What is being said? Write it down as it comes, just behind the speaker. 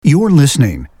You're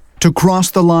listening to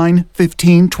Cross the Line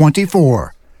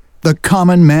 1524, the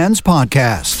Common Man's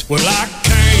Podcast. Well, I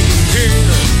came here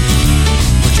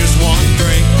with just one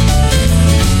drink,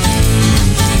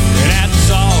 and that's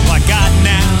all I got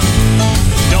now,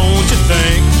 don't you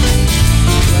think?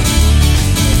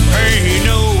 Hey,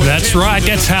 no. That's right.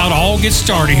 That's how it all gets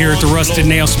started here at the Rusted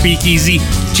Nail Speakeasy.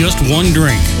 Just one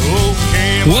drink.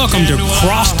 Welcome to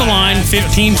Cross the Line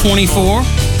 1524.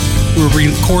 We're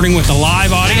recording with a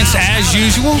live audience as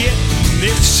usual.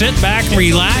 Sit back,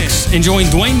 relax, and join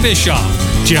Dwayne Bischoff,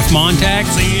 Jeff Montag,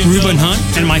 Reuben Hunt,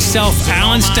 and myself,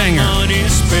 Alan Stenger,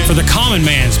 for the Common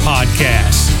Man's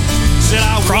Podcast.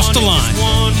 Cross the Line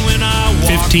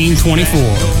 1524.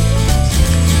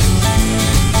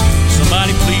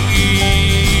 Somebody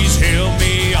please help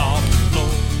me off the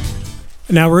floor.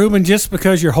 Now, Reuben, just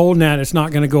because you're holding that, it's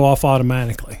not going to go off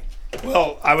automatically.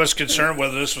 Well, I was concerned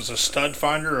whether this was a stud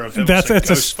finder or if it was a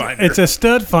ghost finder. It's a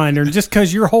stud finder. Just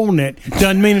because you're holding it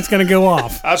doesn't mean it's going to go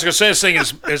off. I was going to say this thing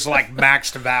is like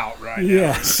maxed out right now.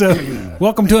 Yeah, so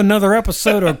welcome to another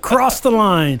episode of Cross the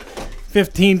Line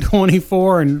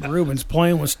 1524, and Reuben's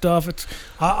playing with stuff.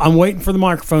 I'm waiting for the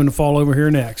microphone to fall over here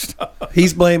next.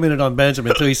 He's blaming it on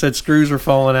Benjamin until he said screws were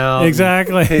falling out.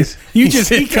 Exactly. You just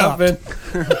hiccuped.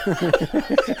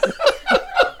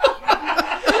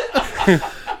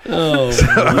 Oh,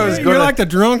 you're like the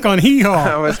drunk on Hee Haw.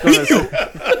 I was going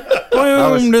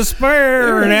to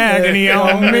despair and agony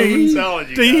on me.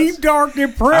 Deep, dark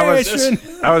depression.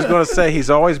 I was going to say he's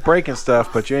always breaking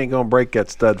stuff, but you ain't going to break that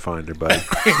stud finder, buddy.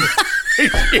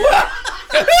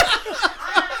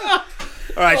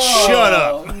 All right, shut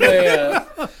up. Man.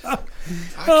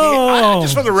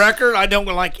 Just for the record, I don't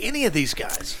like any of these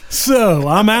guys. So,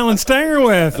 I'm Alan Stanger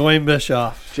with Dwayne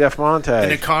Bischoff. Jeff Montag.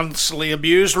 And the constantly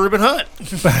abused Reuben Hunt.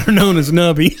 better known as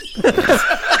Nubby.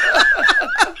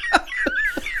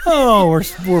 Oh,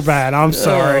 we're bad. I'm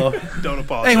sorry. Don't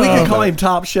apologize. Hey, we can call him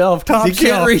Top Shelf. Top You Shelf.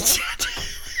 can't reach it.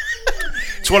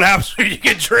 It's what happens when you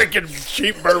get drinking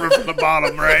cheap bourbon from the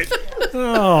bottom, right?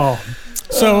 Oh.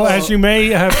 So, as you may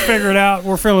have figured out,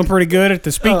 we're feeling pretty good at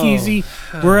the Speakeasy.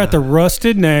 We're at the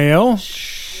Rusted Nail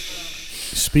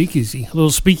Speakeasy. A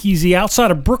little speakeasy outside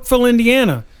of Brookville,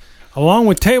 Indiana, along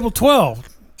with Table 12.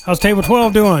 How's Table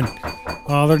 12 doing?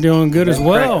 Oh, they're doing good as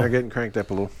well. They're getting cranked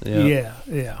up a little.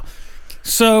 Yeah.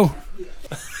 So,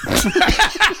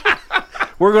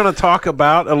 we're going to talk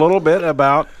about a little bit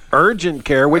about urgent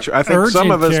care, which I think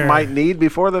some of us might need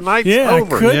before the night's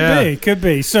over. Could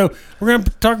be. So we're going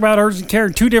to talk about urgent care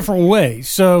in two different ways.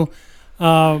 So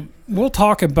we'll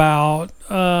talk about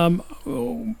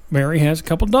Mary has a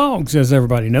couple dogs, as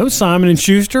everybody knows. Simon and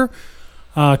Schuster.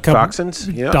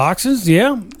 Dachshunds, yeah. Dachshunds,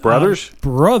 yeah. Brothers.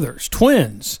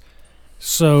 Twins.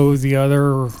 So the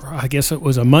other, I guess it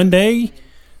was a Monday,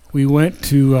 we went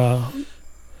to,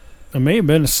 it may have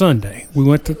been a Sunday. We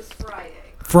went to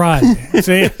Friday.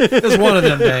 See? It was one of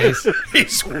them days.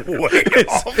 He's way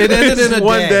off. It ended in a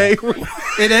day.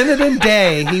 It ended in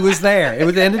day. He was there.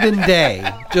 It ended in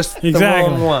day. Just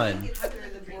exactly. The wrong one.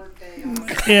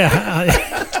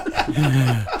 Yeah.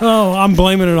 I'm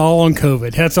blaming it all on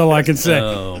COVID. That's all I can say.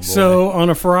 Oh, boy. So on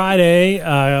a Friday,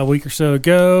 a week or so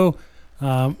ago,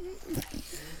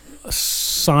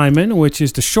 Simon, which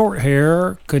is the short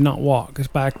hair, could not walk. His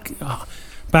back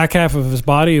half of his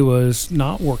body was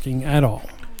not working at all.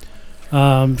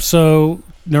 So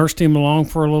nursed him along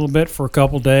for a little bit for a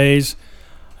couple days,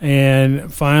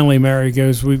 and finally Mary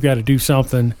goes, "We've got to do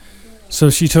something." So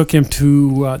she took him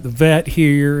to the vet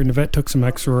here, and the vet took some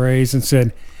x-rays and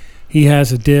said he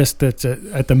has a disc that's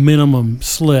at the minimum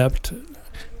slipped,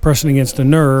 pressing against the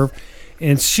nerve,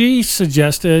 and she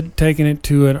suggested taking it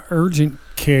to an urgent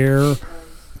care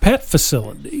pet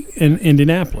facility in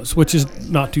Indianapolis, which is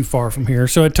not too far from here.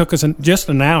 So it took us just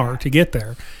an hour to get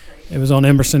there. It was on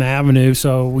Emerson Avenue,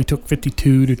 so we took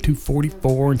 52 to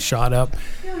 244 and shot up.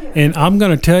 And I'm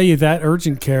going to tell you that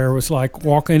urgent care was like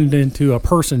walking into a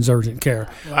person's urgent care.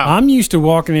 Wow. I'm used to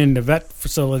walking into vet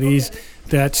facilities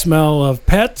that smell of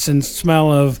pets and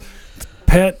smell of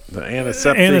pet The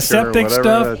antiseptic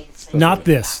stuff. Not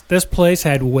this. This place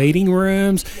had waiting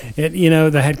rooms. They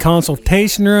had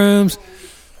consultation rooms.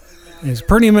 It's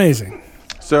pretty amazing.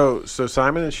 So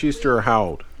Simon and Schuster are how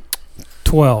old?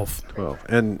 12.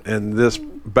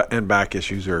 And back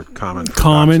issues are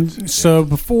common. So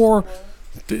before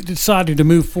they decided to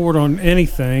move forward on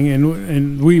anything,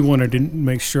 and we wanted to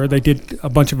make sure, they did a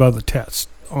bunch of other tests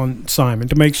on Simon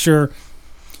to make sure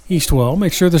he's 12,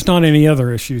 make sure there's not any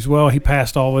other issues. Well, he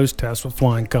passed all those tests with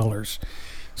flying colors.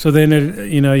 So then,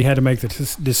 you had to make the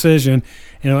decision.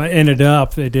 It ended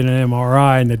up, they did an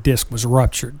MRI, and the disc was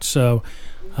ruptured. So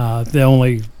the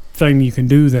only thing you can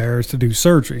do there is to do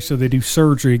surgery. So they do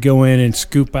surgery, go in and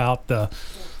scoop out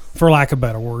for lack of a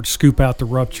better word, scoop out the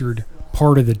ruptured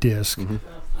part of the disc,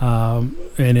 and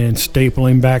then staple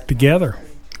him back together,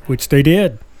 which they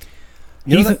did.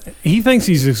 He thinks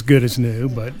he's as good as new,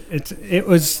 but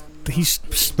he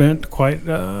spent quite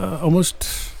almost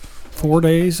 4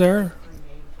 days there.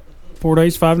 4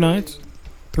 days, 5 nights,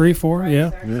 3, 4,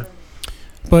 yeah.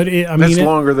 But that's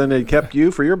longer than they kept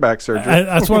you for your back surgery.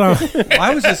 That's what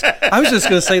I was just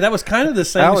going to say that was kind of the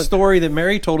same story that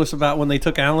Mary told us about when they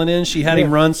took Alan in. She had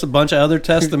him run a bunch of other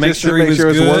tests to make sure he was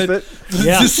good,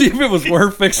 to see if it was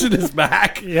worth fixing his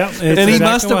back. Yep, and he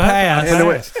must have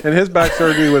passed. And his back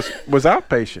surgery was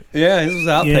outpatient. Yeah, his was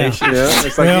outpatient. Yeah,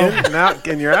 it's like in and out,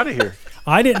 and you're out of here.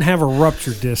 I didn't have a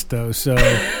ruptured disc though, so.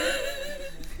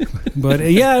 But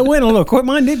it went a little quick.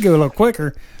 Mine did go a little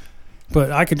quicker. But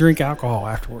I could drink alcohol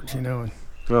afterwards, And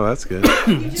well, that's good.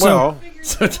 Did you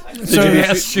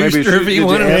ask Schuster if he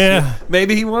wanted? Yeah,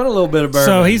 maybe he wanted a little bit of bourbon.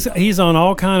 So he's on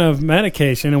all kind of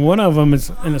medication, and one of them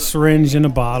is in a syringe in a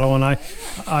bottle, and I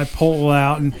pull it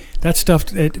out, and that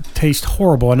stuff it tastes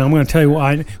horrible. And I'm going to tell you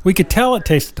why. We could tell it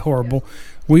tasted horrible.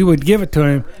 We would give it to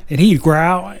him, and he'd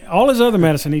growl. All his other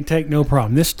medicine he'd take no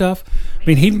problem. This stuff, I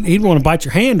mean, he'd want to bite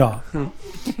your hand off.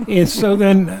 And so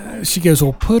then she goes,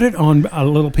 well, put it on a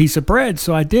little piece of bread.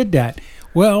 So I did that.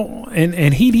 Well,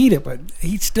 and he'd eat it, but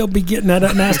he'd still be getting that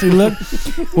nasty look.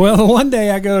 Well, one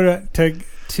day I go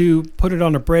to put it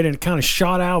on the bread, and it kind of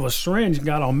shot out of a syringe and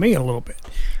got on me a little bit.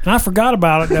 And I forgot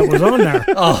about it that was on there.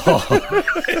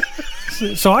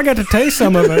 So I got to taste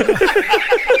some of it.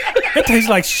 It tastes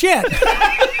like shit.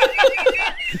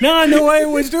 Now I know why he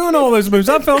was doing all those moves.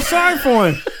 I felt sorry for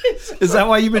him. Is that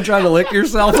why you've been trying to lick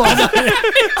yourself all night?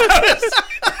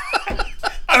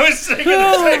 I was thinking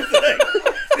the same thing.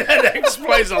 That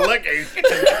explains the licking.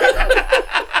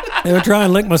 They were trying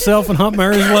to lick myself and hump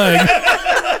Mary's leg.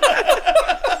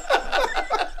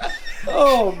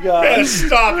 Oh, God. Man,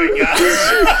 stop it, guys.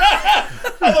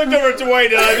 I looked over at Dwayne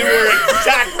and I knew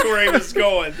exactly where he was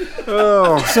going.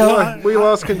 Oh, so we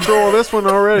lost control of this one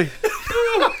already.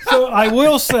 So I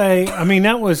will say, I mean,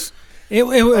 that was it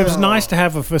was nice to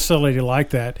have a facility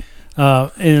like that.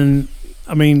 And,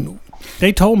 I mean,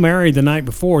 they told Mary the night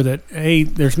before that, hey,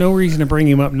 there's no reason to bring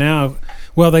him up now.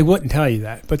 Well, they wouldn't tell you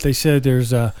that, but they said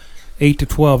there's a 8 to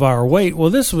 12 hour wait. Well,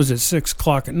 this was at 6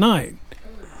 o'clock at night.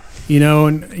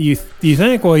 And you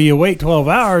think, well, you wait 12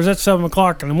 hours, that's 7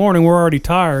 o'clock in the morning, we're already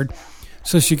tired.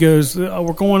 So she goes,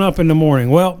 we're going up in the morning.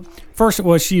 Well, first it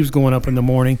was she was going up in the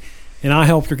morning, and I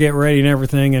helped her get ready and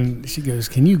everything, and she goes,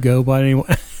 can you go, buddy?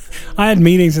 Anyway, I had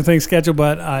meetings and things scheduled,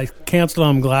 but I canceled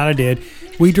them. I'm glad I did.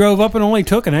 We drove up and only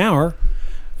took an hour,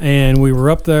 and we were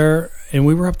up there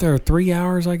 3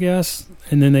 hours, I guess,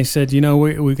 and then they said,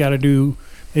 we got to do,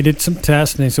 they did some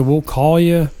tests, and they said, we'll call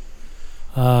you.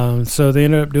 So they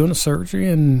ended up doing a surgery,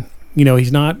 and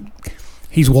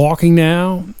he's walking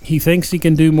now. He thinks he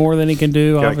can do more than he can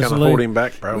do. Got to kind of hold him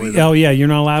back, probably. Oh yeah, you're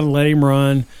not allowed to let him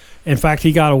run. In fact,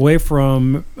 he got away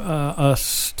from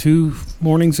us 2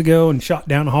 mornings ago and shot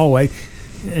down the hallway,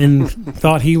 and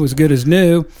thought he was good as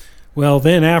new. Well,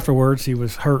 then afterwards he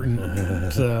was hurting.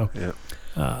 So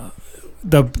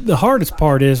the hardest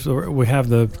part is we have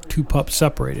the 2 pups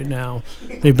separated now.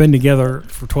 They've been together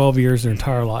for 12 years their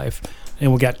entire life.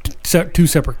 And we got 2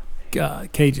 separate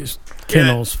cages,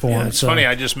 kennels for them. It's funny.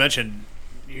 I just mentioned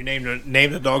you named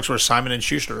the dogs were Simon and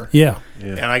Schuster. Yeah.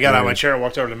 And I got out of my chair and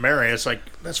walked over to Mary. It's like,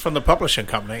 that's from the publishing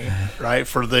company, right?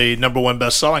 For the #1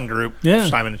 best-selling group,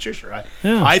 Simon and Schuster, right?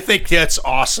 Yeah. I think that's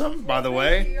awesome, by the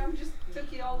way.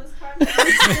 Took you all this time?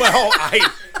 Well,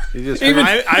 even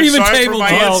table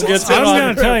 12 gets it. I was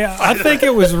going to tell you, I think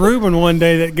it was Ruben one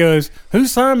day that goes,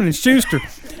 who's Simon and Schuster?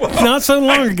 Not so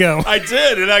long ago. I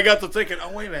did, and I got to thinking,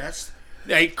 oh, wait a minute.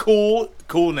 Hey, cool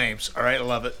names. All right, I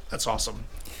love it. That's awesome.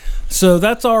 So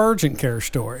that's our urgent care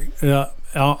story.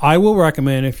 I will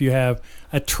recommend if you have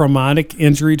a traumatic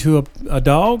injury to a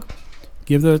dog,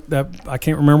 give I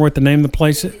can't remember what the name of the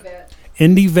place is.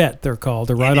 Indy Vet, they're called.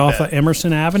 They're right off of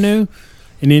Emerson Avenue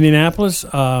in Indianapolis.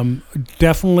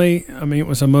 Definitely, I mean, it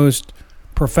was the most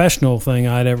professional thing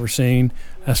I'd ever seen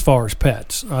as far as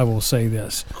pets. I will say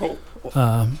this. Cool.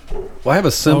 Well, I have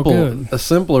a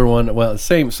simpler one. Well,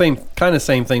 same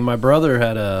thing. My brother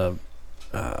had a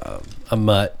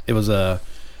mutt. It was a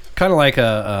kind of like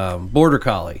a border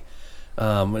collie,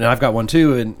 and I've got one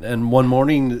too. And one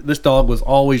morning, this dog was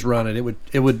always running.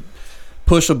 It would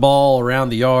push a ball around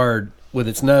the yard with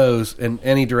its nose in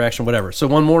any direction, whatever. So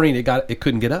one morning, it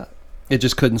couldn't get up. It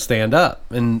just couldn't stand up,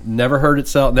 and never hurt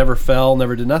itself, never fell,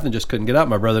 never did nothing, just couldn't get up.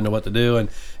 My brother knew what to do, and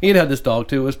he had this dog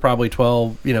too. It was probably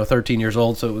 12, 13 years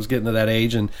old, so it was getting to that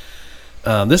age. And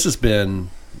this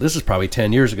is probably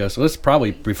 10 years ago, so this is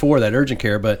probably before that urgent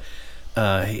care, but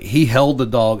he held the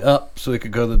dog up so it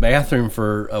could go to the bathroom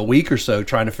for a week or so,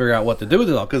 trying to figure out what to do with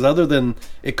the dog, because other than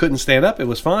it couldn't stand up, it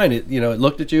was fine. It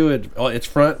looked at you, its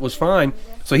front was fine.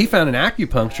 So he found an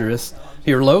acupuncturist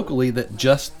here locally that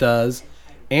just does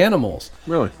animals.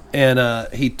 Really? And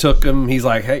he took him. He's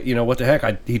like, hey, what the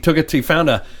heck? He took it to, he found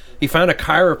a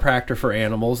chiropractor for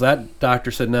animals. That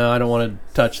doctor said, no, I don't want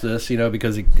to touch this,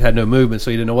 because he had no movement,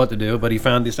 so he didn't know what to do. But he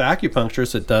found this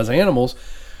acupuncturist that does animals.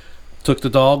 Took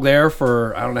the dog there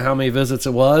for, I don't know how many visits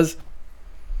it was.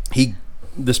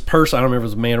 This person, I don't remember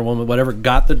if it was a man or woman, whatever,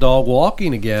 got the dog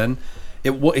walking again.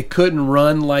 It couldn't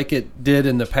run like it did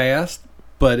in the past,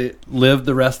 but it lived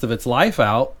the rest of its life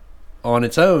out on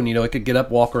its own. It could get up,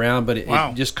 walk around, but it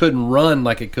just couldn't run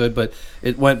like it could. But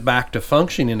it went back to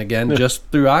functioning again just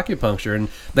through acupuncture. And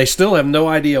they still have no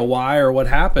idea why or what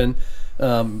happened.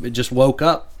 It just woke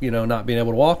up, not being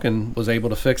able to walk, and was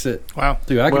able to fix it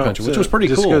through acupuncture, which was pretty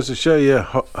cool. Just goes to show you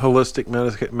holistic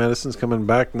medicine's coming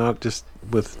back, not just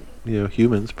with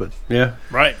humans, but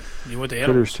right, you with the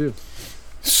critters too.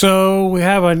 So we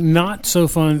have a not so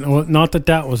fun. Well, not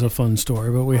that was a fun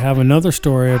story, but we have another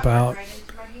story about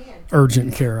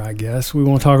urgent care. I guess we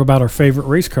want to talk about our favorite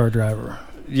race car driver.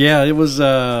 Yeah, it was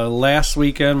last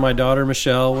weekend. My daughter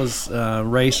Michelle was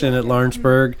racing at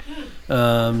Lawrenceburg.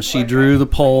 She drew the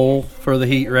pole for the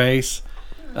heat race.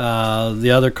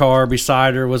 The other car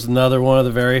beside her was another one of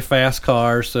the very fast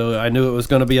cars, so I knew it was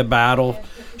going to be a battle.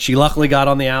 She luckily got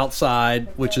on the outside,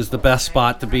 which is the best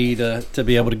spot to be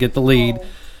able to get the lead.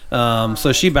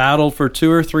 So she battled for 2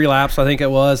 or 3 laps, I think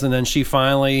it was, and then she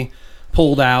finally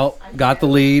pulled out, got the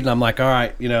lead, and I'm like, all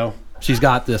right, she's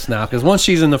got this now, because once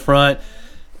she's in the front,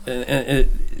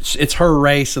 it's her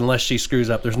race unless she screws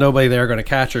up. There's nobody there going to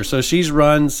catch her. So she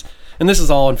runs. And this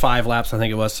is all in 5 laps, I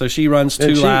think it was. So she runs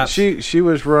 2 laps. She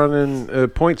was running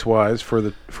points wise for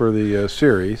the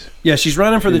series. Yeah, she's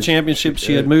running for the championship.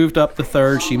 She had moved up to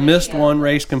 3rd. She missed one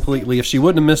race completely. If she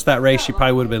wouldn't have missed that race, she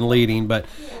probably would have been leading. But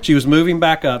she was moving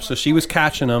back up, so she was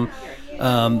catching them.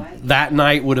 That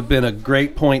night would have been a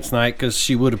great points night because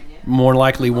she would have more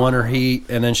likely won her heat.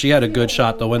 And then she had a good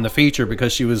shot to win the feature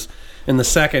because she was in the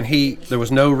second heat. There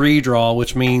was no redraw,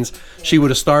 which means she would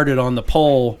have started on the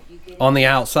pole on the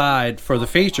outside for the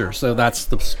feature, so that's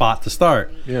the spot to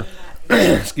start. Yeah.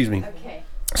 Excuse me.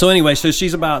 So anyway, so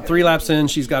she's about 3 laps in.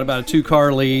 She's got about a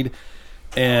 2-car lead,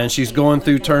 and she's going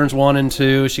through turns 1 and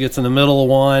 2. She gets in the middle of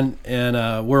one,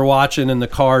 and we're watching, and the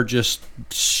car just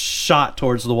shot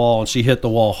towards the wall, and she hit the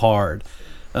wall hard.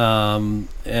 Our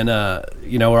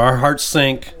hearts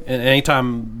sink, and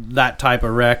anytime that type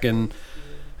of wreck, and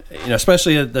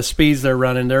especially at the speeds they're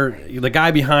running. The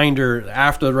guy behind her,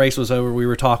 after the race was over, we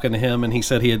were talking to him, and he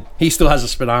said he still has a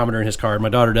speedometer in his car. My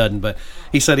daughter doesn't, but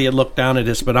he said he had looked down at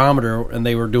his speedometer, and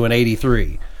they were doing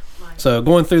 83. So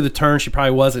going through the turn, she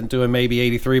probably wasn't doing maybe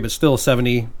 83, but still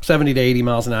 70 to 80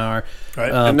 miles an hour.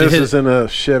 Right. And this is in a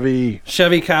Chevy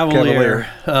Cavalier.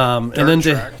 And then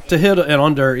to hit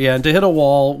on dirt, and to hit a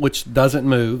wall, which doesn't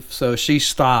move. So she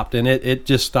stopped, and it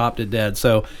just stopped it dead.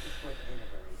 So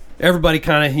everybody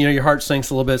kind of, your heart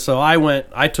sinks a little bit. So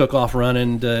I took off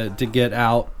running to get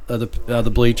out of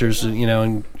the bleachers, and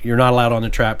you're not allowed on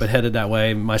the track, but headed that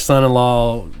way. My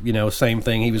son-in-law, same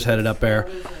thing. He was headed up there.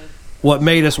 What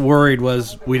made us worried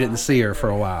was we didn't see her for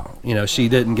a while. She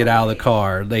didn't get out of the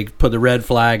car. They put the red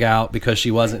flag out because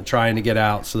she wasn't trying to get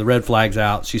out. So the red flag's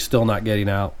out. She's still not getting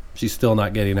out.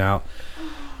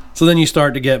 So then you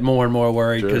start to get more and more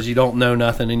worried because you don't know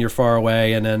nothing and you're far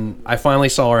away. And then I finally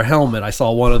saw her helmet. I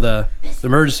saw one of the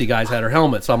emergency guys had her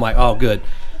helmet. So I'm like, oh, good.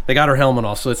 They got her helmet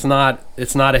off. So it's not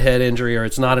a head injury or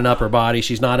it's not an upper body.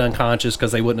 She's not unconscious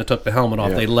because they wouldn't have took the helmet off.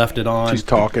 Yeah. They left it on. She's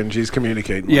talking. She's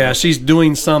communicating. Yeah, she's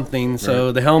doing something.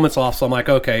 So the helmet's off. So I'm like,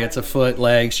 okay, it's a foot,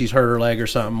 leg. She's hurt her leg or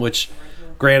something, which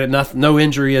granted, no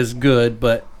injury is good,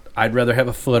 but I'd rather have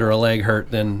a foot or a leg hurt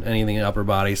than anything in the upper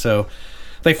body. So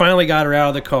they finally got her out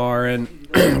of the car and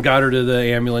got her to the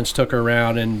ambulance, took her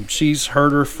around, and she's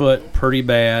hurt her foot pretty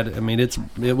bad. I mean, it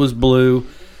was blue.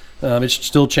 It's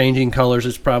still changing colors.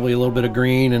 It's probably a little bit of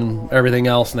green and everything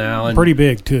else now. And pretty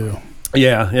big, too.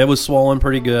 Yeah, it was swollen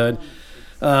pretty good.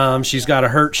 She's got a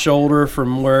hurt shoulder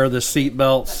from where the seat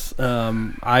belts.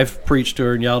 I've preached to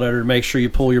her and yelled at her to make sure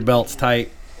you pull your belts tight.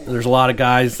 There's a lot of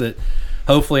guys that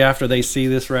hopefully after they see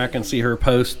this wreck and see her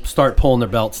post, start pulling their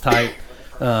belts tight.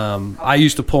 I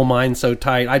used to pull mine so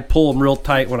tight. I'd pull them real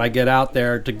tight when I get out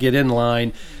there to get in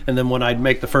line, and then when I'd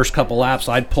make the first couple laps,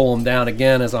 I'd pull them down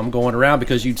again as I'm going around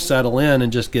because you'd settle in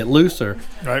and just get looser.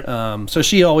 Right. So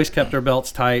she always kept her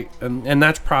belts tight, and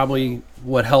that's probably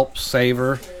what helped save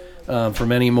her.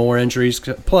 from any more injuries.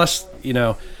 Plus,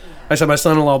 I said my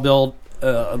son-in-law built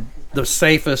the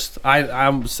safest, I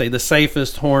would say the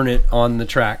safest Hornet on the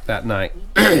track that night.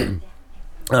 I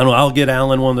don't know, I'll get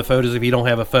Alan one of the photos if you don't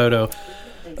have a photo.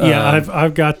 Yeah,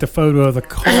 I've got the photo of the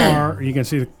car. You can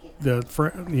see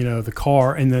the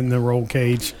car and then the roll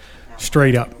cage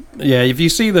straight up. Yeah,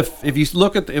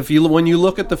 when you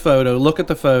look at the photo, look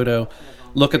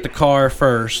at the car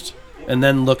first, and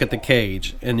then look at the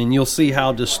cage, and then you'll see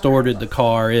how distorted the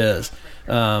car is.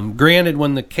 Granted,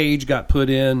 when the cage got put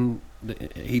in,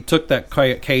 he took that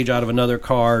cage out of another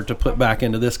car to put back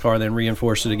into this car, then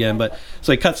reinforced it again. But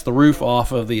so he cuts the roof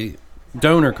off of the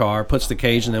donor car, puts the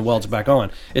cage, and then welds it back on.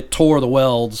 It tore the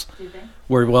welds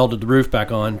where he welded the roof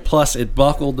back on. Plus, it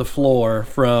buckled the floor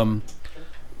from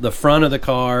the front of the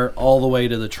car all the way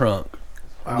to the trunk.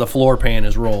 Wow. The floor pan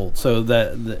is rolled, so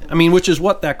which is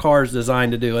what that car is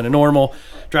designed to do. In a normal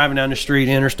driving down the street,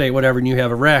 interstate, whatever, and you have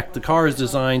a wreck, the car is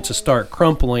designed to start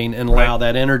crumpling and allow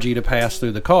that energy to pass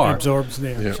through the car. It absorbs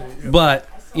the energy. Yeah. But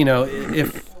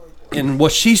if in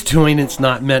what she's doing, it's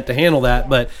not meant to handle that.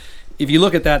 But if you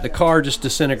look at that, the car just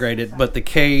disintegrated, but the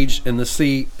cage and the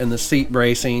seat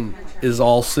bracing is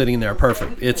all sitting there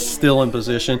perfect. It's still in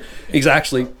position. He's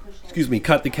actually,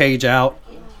 cut the cage out,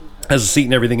 has the seat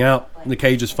and everything out. The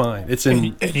cage is fine. It's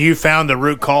in. And you found the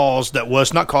root cause that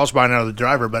was not caused by another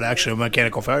driver, but actually a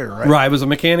mechanical failure, right? Right. It was a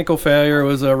mechanical failure. It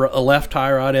was a left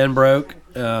tie rod end broke.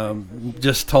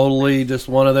 Just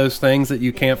one of those things that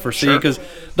you can't foresee, because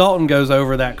Dalton goes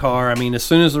over that car. I mean, as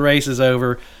soon as the race is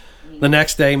over, the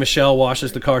next day Michelle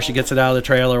washes the car. She gets it out of the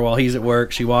trailer while he's at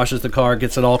work. She washes the car,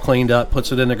 gets it all cleaned up,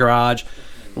 puts it in the garage.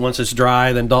 Once it's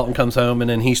dry, then Dalton comes home, and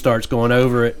then he starts going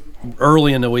over it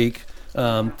early in the week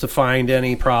to find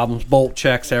any problems. Bolt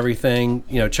checks everything,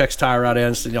 checks tie rod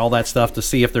ends and all that stuff to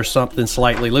see if there's something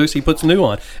slightly loose. He puts new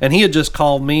on. And he had just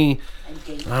called me,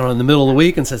 I don't know, in the middle of the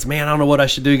week and says, man, I don't know what I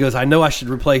should do. He goes, I know I should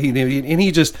replace. And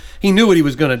he knew what he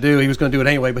was going to do. He was going to do it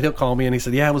anyway, but he'll call me and he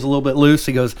said, yeah, it was a little bit loose.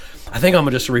 He goes, I think I'm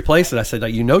going to just replace it. I said,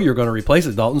 you're going to replace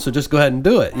it, Dalton, so just go ahead and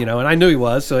do it. And I knew he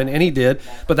was, so and he did.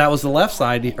 But that was the left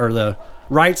side, or the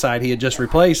right side he had just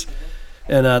replaced.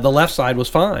 And the left side was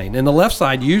fine. And the left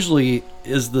side usually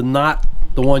is not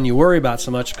the one you worry about so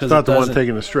much, because it's not the one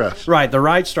taking the stress. Right. The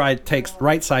right side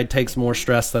takes more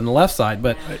stress than the left side.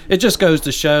 But it just goes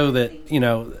to show that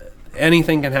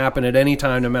anything can happen at any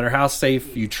time. No matter how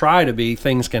safe you try to be,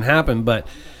 things can happen. But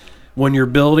when you're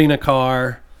building a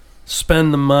car,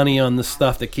 spend the money on the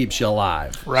stuff that keeps you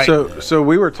alive. Right. So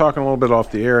we were talking a little bit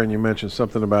off the air, and you mentioned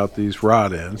something about these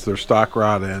rod ends. They're stock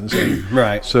rod ends.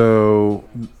 Right. So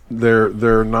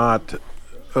they're not.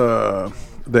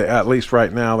 They, at least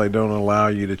right now, they don't allow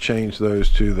you to change those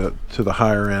to the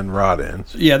higher end rod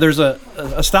ends. Yeah, there's a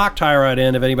stock tie rod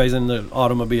end. If anybody's in the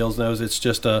automobiles knows,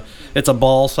 it's a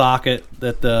ball socket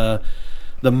that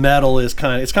the metal is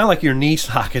it's kind of like your knee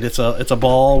socket. It's a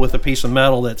ball with a piece of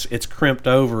metal it's crimped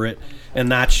over it, and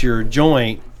that's your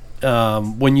joint.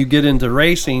 When you get into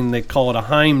racing, they call it a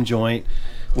Heim joint,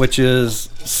 which is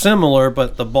similar,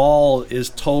 but the ball is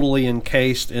totally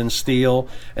encased in steel,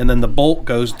 and then the bolt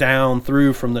goes down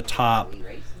through from the top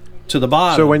to the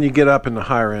bottom. So when you get up in the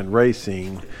higher end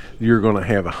racing, you're going to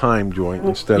have a Heim joint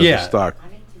instead of the stock.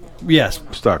 Yes,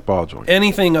 stock ball joint.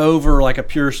 Anything over like a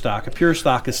pure stock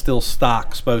is still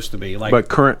stock supposed to be. But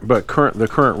the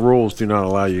current rules do not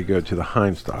allow you to go to the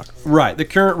Heim stock. Right, the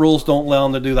current rules don't allow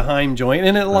them to do the Heim joint,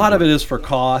 and a lot of it is for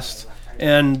cost.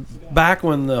 And back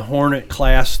when the Hornet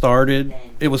class started,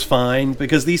 it was fine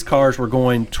because these cars were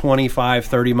going 25,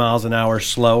 30 miles an hour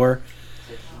slower.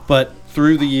 But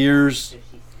through the years,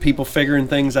 people figuring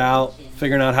out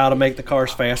how to make the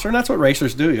cars faster. And that's what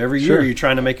racers do. Every year you're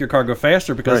trying to make your car go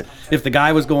faster, because if the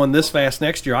guy was going this fast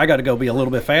next year, I got to go be a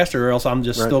little bit faster, or else I'm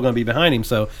just still going to be behind him.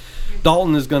 So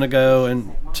Dalton is going to go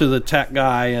and to the tech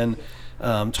guy and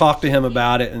talk to him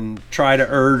about it and try to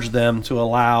urge them to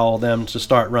allow them to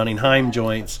start running Heim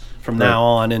joints from now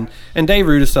on. And Dave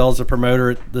Rudisell is a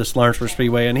promoter at this Lawrenceburg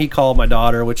Speedway, and he called my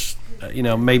daughter, which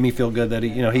made me feel good that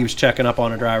he was checking up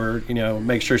on a driver,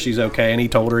 make sure she's okay. And he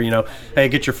told her, hey,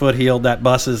 get your foot healed. That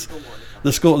bus is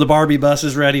the Barbie bus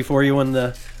is ready for you when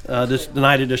the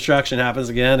night of destruction happens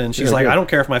again. And she's like, I don't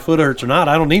care if my foot hurts or not.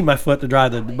 I don't need my foot to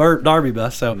drive the Derby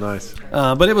bus. So nice.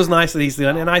 But it was nice that he's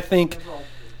doing it. And I think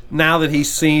now that he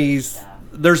sees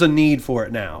there's a need for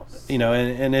it now,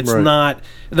 and it's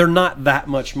they're not that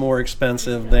much more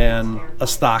expensive than a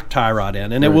stock tie rod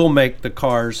end, and it will make the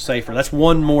cars safer. That's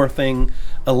one more thing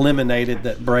eliminated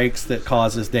that breaks, that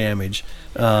causes damage.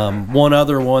 One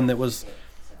other one that was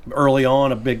early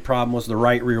on a big problem was the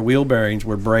right rear wheel bearings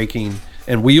were breaking,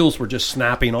 and wheels were just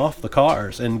snapping off the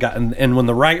cars, and when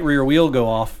the right rear wheel go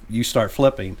off, you start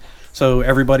flipping. So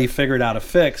everybody figured out a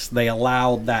fix. They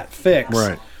allowed that fix,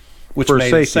 right, which for made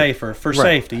safety. it safer for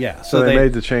safety. Yeah. So they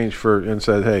made the change and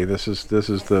said, hey, this is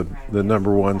the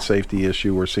number one safety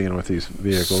issue we're seeing with these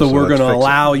vehicles. So we're going to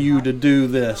allow you to do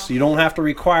this. You don't have to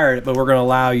require it, but we're going to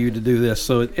allow you to do this.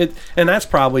 So and that's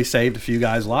probably saved a few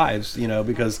guys' lives,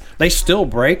 because they still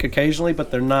break occasionally,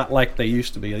 but they're not like they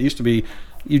used to be. It used to be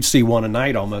you'd see one a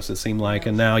night almost, it seemed like,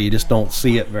 and now you just don't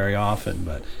see it very often.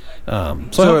 But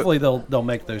so hopefully they'll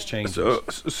make those changes.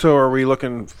 So are we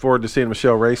looking forward to seeing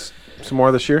Michelle race some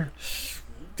more this year?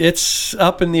 It's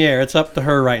up in the air. It's up to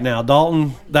her right now.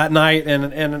 Dalton that night,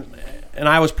 and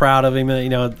I was proud of him.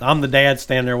 I'm the dad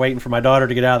standing there waiting for my daughter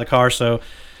to get out of the car. So,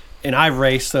 and I've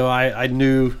raced, so I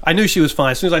knew she was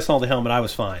fine. As soon as I saw the helmet, I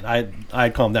was fine. I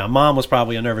had calmed down. Mom was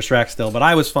probably a nervous wreck still, but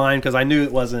I was fine because I knew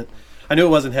it wasn't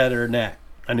head or neck.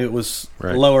 I knew it was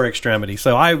lower extremity.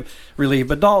 So I relieved.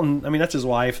 But Dalton, that's his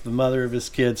wife, the mother of his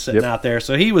kids sitting out there.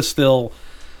 So he was still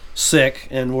sick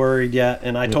and worried yet.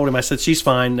 And I told him, I said, she's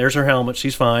fine. There's her helmet.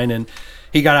 She's fine. And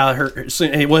he got out of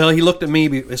her. Well, he looked at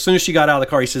me. As soon as she got out of the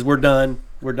car, he says, we're done.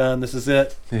 We're done. This is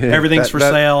it. Everything's for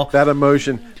sale. That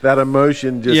emotion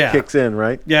just kicks in,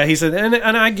 right? Yeah, he said, and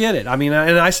I get it.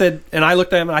 And I said, and I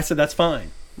looked at him and I said, that's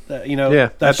fine.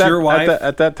 That's your wife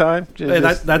at that time.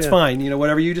 That's fine.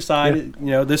 Whatever you decide.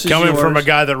 This is coming yours. from a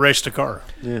guy that raced a car.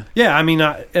 Yeah.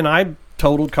 I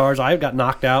totaled cars. I got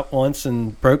knocked out once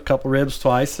and broke a couple ribs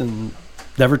twice, and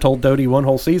never told Doty one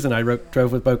whole season I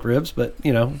drove with broke ribs. But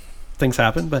things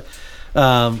happen. But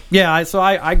so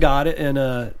I got it,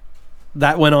 and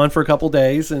that went on for a couple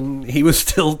days, and he was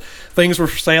still. Things were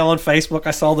for sale on Facebook.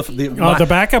 I saw the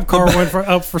backup car went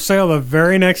up for sale the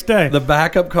very next day. The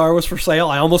backup car was for sale.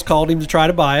 I almost called him to try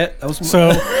to buy it.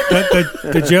 So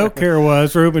the joke here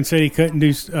was Ruben said he couldn't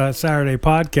do Saturday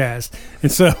podcast, and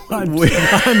so I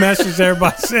messaged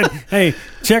everybody, said, "Hey,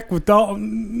 check with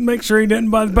Dalton, make sure he didn't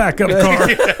buy the backup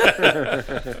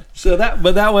car." So that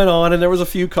went on, and there was a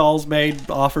few calls made,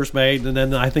 offers made, and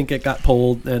then I think it got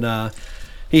pulled, and.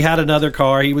 He had another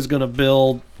car he was going to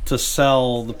build to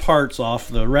sell the parts off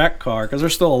the wreck car because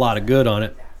there's still a lot of good on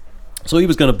it. So he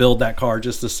was going to build that car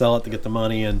just to sell it to get the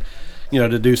money and,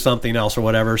 to do something else or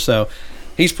whatever. So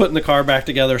he's putting the car back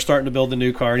together, starting to build the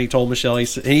new car. And he told Michelle,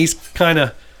 he's kind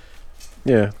of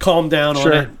calmed down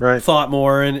on it, thought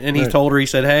more. And he told her, he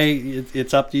said, hey,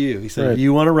 it's up to you. He said, if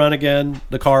you want to run again,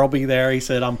 the car will be there. He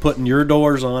said, I'm putting your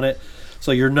doors on it.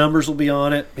 So your numbers will be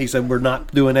on it. He said, we're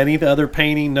not doing any other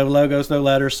painting, no logos, no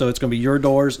letters, so it's going to be your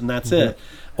doors, and that's it.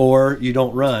 Or you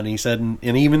don't run. He said, and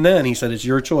even then, he said, it's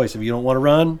your choice. If you don't want to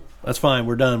run, that's fine.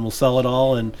 We're done. We'll sell it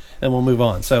all, and we'll move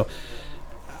on. So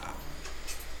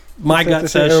my gut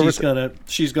says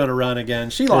she's gonna run again.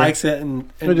 She likes it, and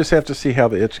we just have to see how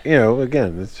it's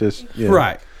again. It's just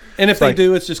right. And if they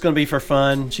do, it's just going to be for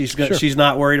fun. She's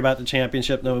not worried about the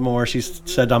championship no more. She's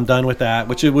said, I'm done with that,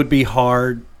 which it would be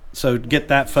hard. So get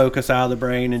that focus out of the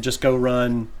brain and just go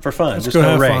run for fun. Just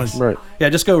go race. Right. Yeah,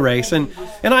 just go race. And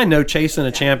I know chasing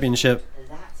a championship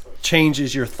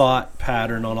changes your thought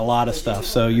pattern on a lot of stuff.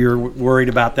 So you're worried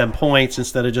about them points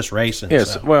instead of just racing.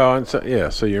 Yes. So.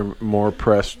 So you're more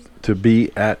pressed to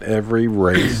be at every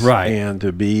race and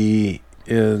to be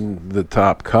in the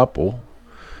top couple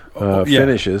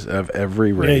finishes of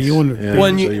every race. Yeah, so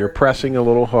you're pressing a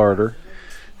little harder.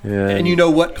 And you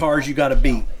know what cars you got to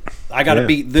beat. I got to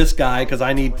beat this guy because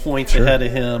I need points ahead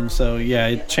of him. So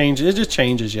it changes. It just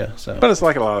changes you. So, but it's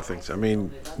like a lot of things.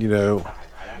 The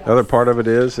other part of it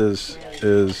is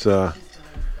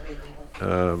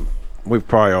we've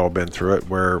probably all been through it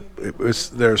where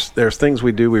there's things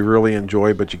we do we really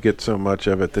enjoy, but you get so much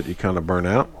of it that you kind of burn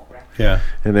out. Yeah,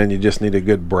 and then you just need a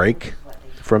good break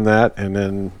from that, and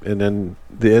then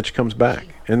the itch comes back,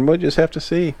 and we'll just have to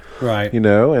see. Right.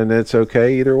 And it's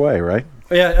okay either way, right?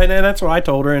 Yeah, and that's what I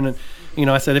told her. And,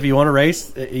 I said, if you want to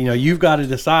race, you've got to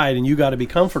decide and you got to be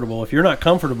comfortable. If you're not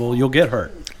comfortable, you'll get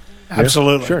hurt.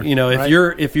 Absolutely.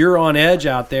 Sure. If you're on edge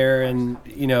out there and,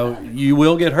 you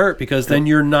will get hurt because then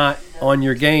you're not on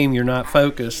your game, you're not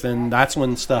focused, and that's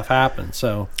when stuff happens.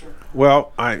 So,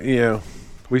 well,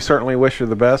 we certainly wish her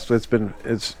the best. It's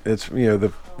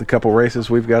the couple races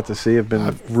we've got to see have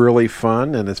been really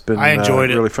fun, and it's been I enjoyed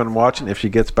it. Really fun watching. If she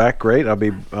gets back, great. I'll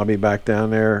be back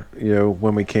down there,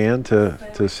 when we can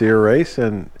to see her race,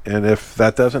 and if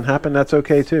that doesn't happen, that's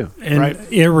okay too. And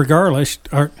regardless,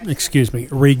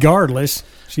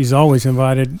 she's always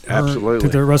invited her to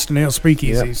the Ruston Ale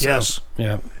Speakeasy. Yeah. So. Yes.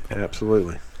 Yeah.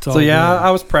 Absolutely. So yeah,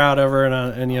 I was proud of her,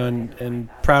 and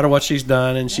proud of what she's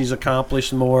done, and she's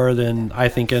accomplished more than I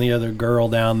think any other girl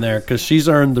down there, because she's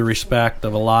earned the respect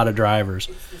of a lot of drivers.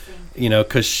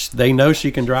 Because they know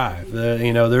she can drive.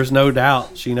 There's no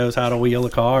doubt she knows how to wheel a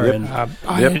car. Yep. And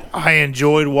I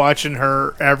enjoyed watching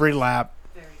her every lap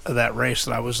of that race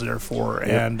that I was there for,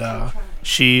 and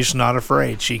she's not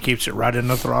afraid. She keeps it right in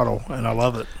the throttle, and I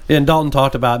love it. And Dalton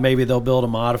talked about maybe they'll build a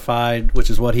modified, which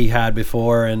is what he had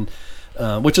before, and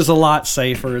which is a lot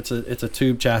safer. It's a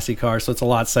tube chassis car, so it's a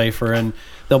lot safer. And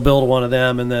they'll build one of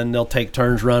them, and then they'll take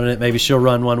turns running it. Maybe she'll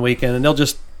run one weekend, and they'll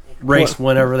just race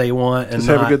whenever they want and just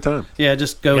have a good time. Yeah,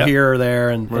 just go here or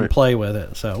there and play with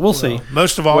it. So we'll see.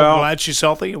 Most of all, I'm glad she's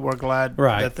healthy. We're glad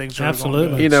that things are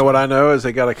absolutely. What I know is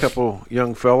they got a couple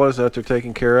young fellas that they're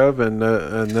taking care of, and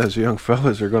those young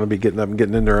fellas are going to be getting up and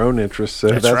getting in their own interests. So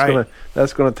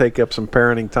that's going to take up some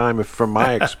parenting time, from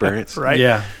my experience. Right?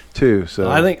 Yeah. Too. So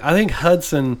I think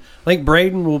Hudson. I think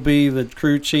Braden will be the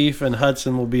crew chief, and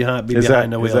Hudson will be behind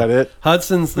the wheel. Is that it?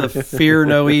 Hudson's the fear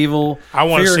no evil. I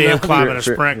want to see him climbing a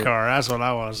sprint car. That's what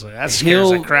I want to see. That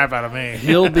scares the crap out of me.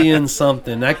 He'll be in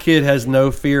something. That kid has no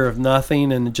fear of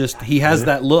nothing, and he has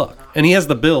that look, and he has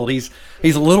the build. He's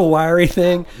a little wiry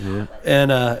thing,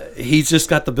 and he's just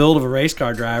got the build of a race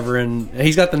car driver, and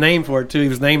he's got the name for it too. He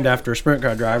was named after a sprint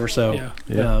car driver. So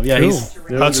cool. He's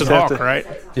Hudson Hawk, right?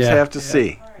 Just have to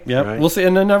see. Yep, right? We'll see,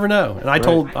 and they never know. And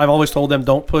I've always told them,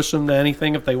 don't push them to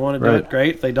anything. If they want to do it,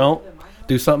 great. If they don't,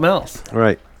 do something else.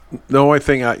 Right. The only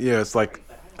thing, it's like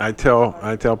I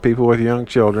tell people with young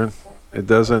children, it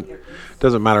doesn't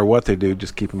matter what they do,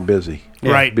 just keep them busy.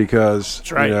 Right. Because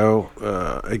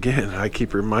again, I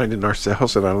keep reminding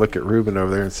ourselves, and I look at Ruben over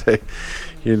there and say,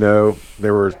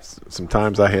 there were some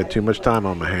times I had too much time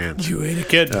on my hands. You ain't a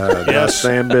kid. Yes.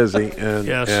 Staying busy, and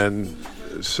yes. and.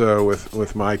 So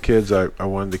with my kids, I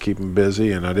wanted to keep them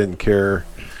busy, and I didn't care.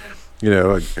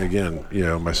 Again,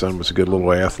 my son was a good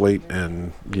little athlete,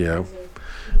 and a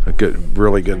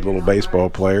really good little baseball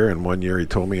player. And one year he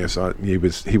told me he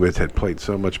had played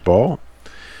so much ball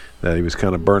that he was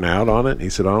kind of burnt out on it. He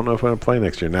said, "I don't know if I'm going to play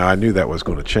next year." Now I knew that was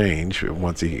going to change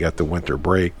once he got the winter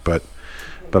break, but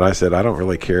I said, I don't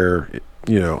really care.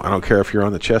 I don't care if you're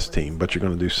on the chess team, but you're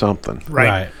going to do something,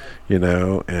 right?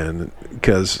 And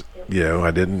because.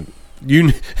 I didn't.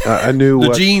 I knew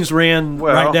the genes ran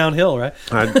right downhill, right?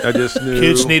 I just knew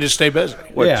kids need to stay busy.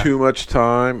 Too much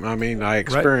time. I mean, I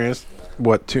experienced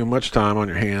what too much time on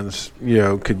your hands,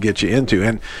 could get you into.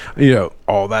 And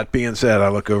all that being said, I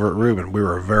look over at Ruben. We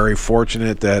were very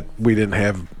fortunate that we didn't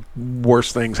have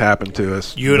worse things happen to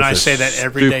us. You and I say that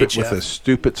every day, Jeff. With the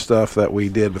stupid stuff that we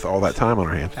did with all that time on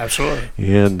our hands. Absolutely.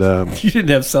 And you didn't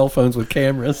have cell phones with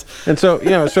cameras. And so,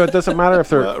 so it doesn't matter if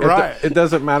they're it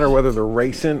doesn't matter whether they're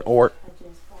racing or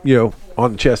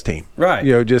on the chess team. Right.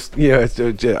 I just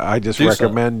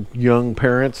recommend young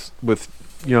parents with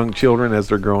young children as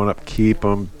they're growing up, keep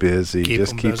them busy.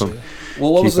 Keep them.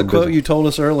 Well, what was the quote you told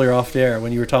us earlier off the air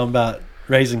when you were talking about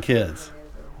raising kids?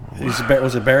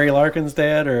 Was it Barry Larkin's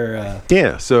dad or?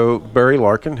 Yeah, so Barry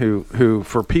Larkin, who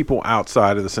for people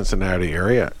outside of the Cincinnati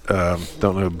area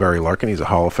don't know Barry Larkin. He's a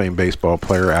Hall of Fame baseball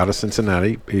player out of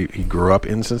Cincinnati. He grew up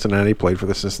in Cincinnati, played for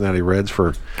the Cincinnati Reds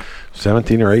for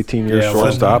 17 or 18 years,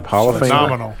 shortstop, Hall of Fame.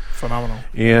 Phenomenal.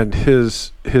 And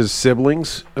his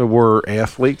siblings were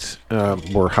athletes,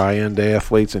 were high-end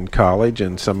athletes in college,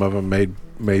 and some of them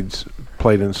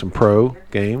played in some pro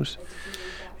games,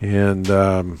 And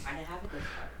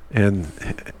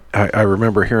I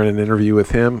remember hearing an interview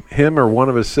with him. Him or one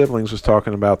of his siblings was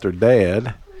talking about their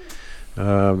dad.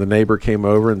 The neighbor came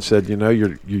over and said,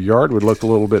 your yard would look a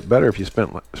little bit better if you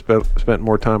spent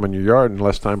more time on your yard and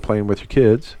less time playing with your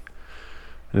kids.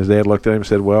 And his dad looked at him and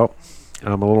said, well,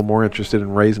 I'm a little more interested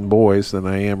in raising boys than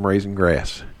I am raising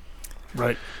grass.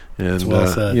 Right. And it's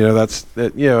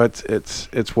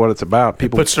what it's about.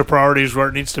 People puts their priorities where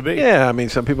it needs to be. Yeah, I mean,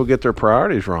 some people get their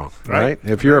priorities wrong, right?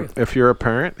 If you're a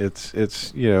parent, it's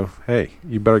hey,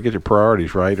 you better get your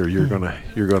priorities right, or you're gonna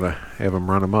have them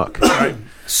run amok. Right.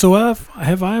 So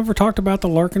have I ever talked about the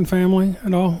Larkin family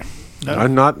at all? No. I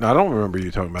don't remember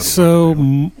you talking about.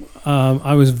 So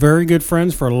I was very good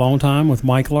friends for a long time with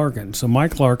Mike Larkin. So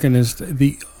Mike Larkin is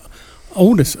the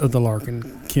oldest of the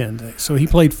Larkin kin. So he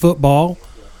played football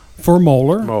for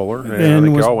Moeller. I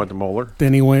think y'all went to Moeller.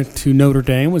 Then he went to Notre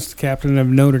Dame, was the captain of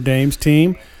Notre Dame's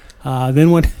team. Then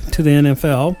went to the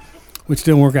NFL, which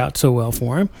didn't work out so well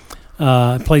for him.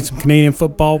 Played some Canadian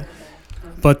football.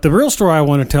 But the real story I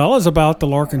want to tell is about the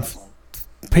Larkin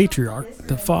patriarch,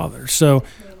 the father. So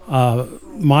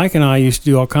Mike and I used to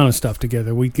do all kind of stuff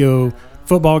together. We'd go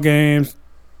football games.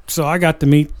 So I got to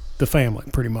meet the family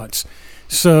pretty much.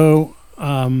 So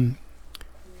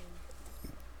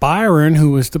Byron,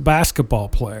 who was the basketball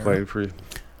player. Played for you.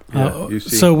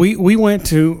 So we went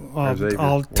to,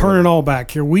 I'll turn it all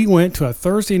back here. We went to a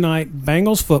Thursday night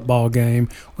Bengals football game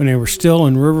when they were still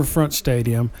in Riverfront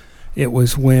Stadium. It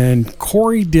was when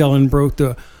Corey Dillon broke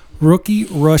the rookie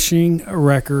rushing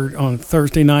record on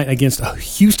Thursday night against the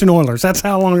Houston Oilers. That's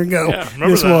how long ago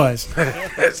this was.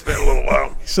 It's been a little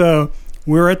while. So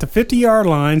we're at the 50-yard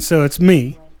line, so it's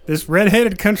me, this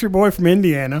red-headed country boy from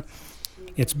Indiana.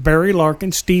 It's Barry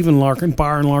Larkin, Stephen Larkin,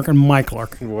 Byron Larkin, Mike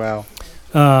Larkin. Wow.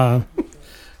 And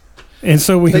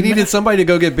so they needed somebody to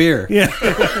go get beer. Yeah.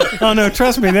 Oh, no,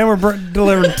 trust me, they were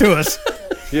delivered to us.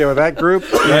 Yeah, with that group,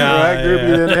 you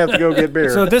didn't have to go get beer.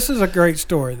 So this is a great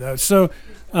story, though. So,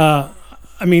 I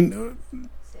mean,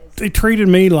 they treated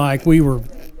me like we were,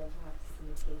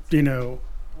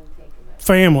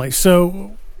 family.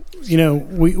 So,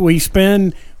 we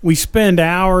spend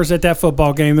hours at that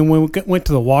football game. Then we went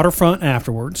to the waterfront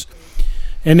afterwards.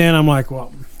 And then I'm like,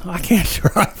 well, I can't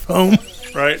drive home.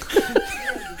 Right.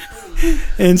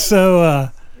 And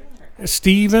so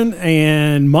Stephen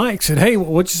and Mike said, hey,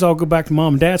 we'll just all go back to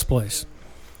Mom and Dad's place.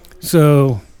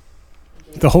 So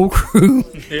the whole crew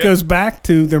goes back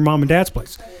to their Mom and Dad's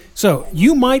place. So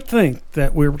you might think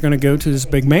that we were going to go to this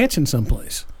big mansion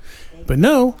someplace. But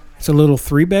no, it's a little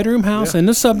 3-bedroom house in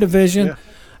the subdivision. Yeah.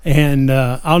 And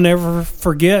I'll never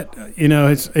forget,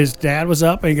 his dad was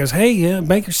up and he goes, hey,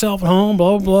 make yourself at home,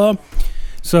 blah, blah, blah.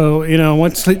 So, I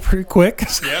went to sleep pretty quick.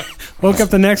 Yeah. Woke up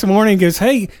the next morning and goes,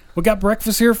 hey, we got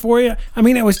breakfast here for you. I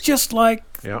mean, it was just like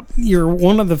you're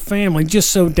one of the family, just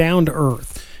so down to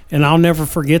earth. And I'll never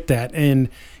forget that. And,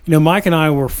 Mike and I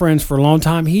were friends for a long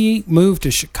time. He moved to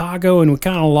Chicago and we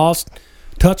kind of lost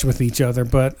touch with each other.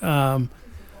 But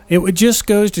it just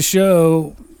goes to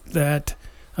show that,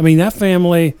 that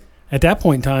family at that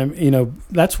point in time,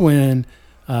 that's when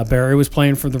Barry was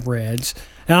playing for the Reds.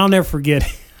 And I'll never forget,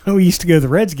 we used to go to the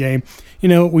Reds game.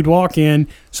 We'd walk in,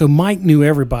 so Mike knew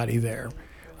everybody there.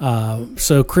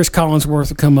 So Chris Collinsworth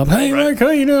would come up, hey, Mike, how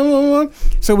you doing?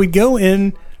 So we'd go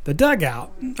in the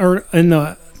dugout or in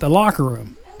the locker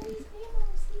room.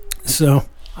 So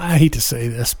I hate to say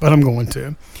this, but I'm going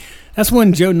to. That's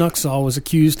when Joe Nuxall was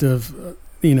accused of,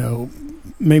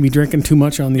 maybe drinking too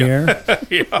much on the air.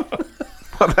 Yeah.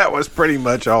 Well, that was pretty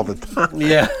much all the time.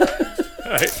 Yeah.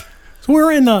 Right. So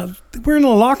we're in the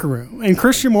locker room, and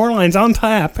Christian Moorline's on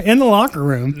tap in the locker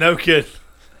room. No kid.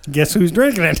 Guess who's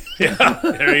drinking it? Yeah,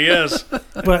 there he is.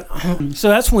 But so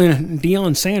that's when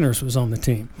Deion Sanders was on the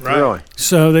team. Right. Really?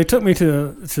 So they took me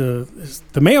to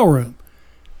the mail room.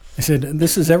 I said,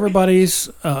 "This is everybody's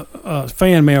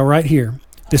fan mail right here.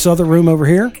 This other room over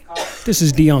here, this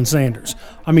is Deion Sanders.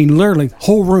 I mean, literally,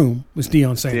 whole room was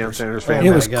Deion Sanders. Deion Sanders fan.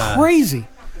 It was crazy.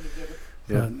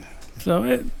 Yeah.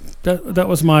 So that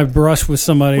was my brush with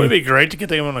somebody. Would it be great to get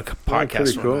them on a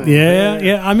podcast? Cool.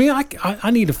 Yeah. I mean,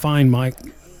 I need to find Mike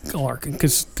Larkin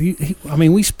because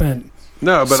we spent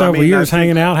several years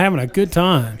hanging out, having a good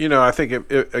time. I think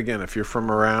again, if you're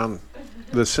from around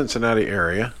the Cincinnati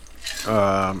area,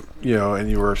 and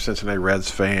you were a Cincinnati Reds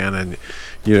fan, and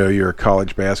you're a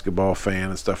college basketball fan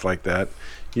and stuff like that.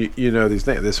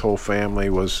 This whole family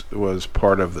was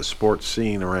part of the sports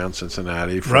scene around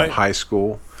Cincinnati from high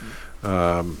school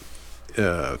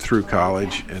through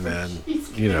college, and then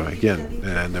again,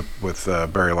 and with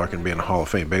Barry Larkin being a Hall of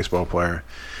Fame baseball player,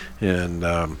 and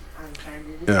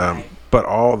but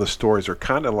all the stories are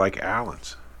kind of like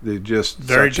Alan's. They're just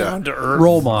very down to earth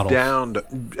role model, down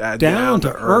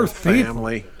to earth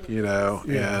family,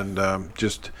 and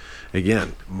just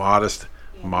again modest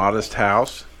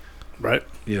house, right?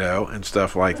 And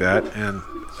stuff like that, and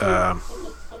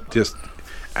just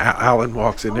Alan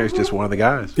walks in there. He's just one of the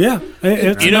guys. Yeah,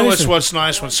 it's what's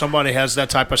nice when somebody has that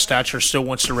type of stature, still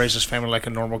wants to raise his family like a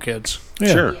normal kids.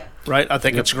 Yeah. Sure. Right, I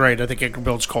think it's great. I think it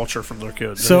builds culture for their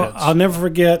kids. So I'll never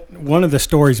forget one of the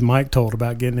stories Mike told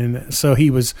about getting in it. So he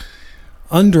was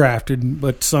undrafted,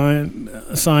 but signed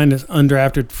as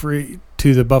undrafted free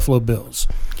to the Buffalo Bills.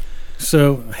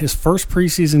 So his first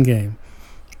preseason game,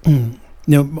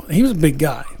 he was a big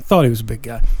guy. Thought he was a big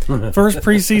guy. First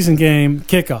preseason game,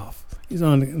 kickoff. He's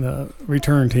on the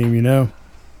return team,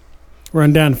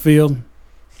 Run down the field.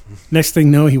 Next thing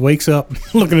you know, he wakes up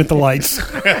looking at the lights.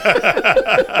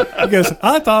 He goes,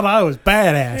 I thought I was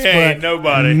badass. Hey, but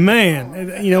nobody. Man,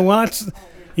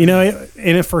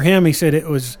 and for him, he said it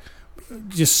was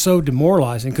just so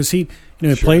demoralizing because he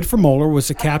played for Moeller, was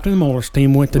the captain of Moeller's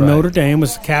team, went to Notre Dame,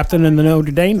 was the captain of the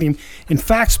Notre Dame team. In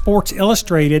fact, Sports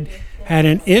Illustrated had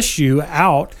an issue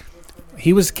out.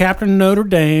 He was the captain of Notre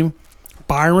Dame.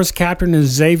 Byron was captain of the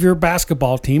Xavier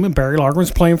basketball team, and Barry Larkin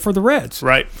was playing for the Reds.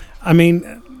 Right. I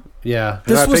mean, Yeah.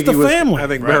 This was the family. I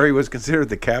think Barry was considered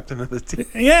the captain of the team.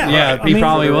 Yeah. Yeah, he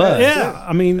probably was. Yeah.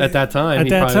 I mean, at that time.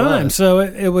 Was. So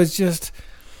it was just,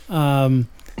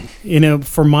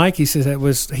 for Mike, he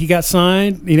says he got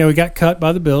signed, he got cut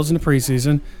by the Bills in the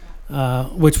preseason,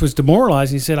 which was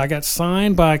demoralizing. He said, I got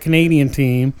signed by a Canadian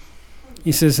team.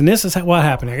 He says, and this is what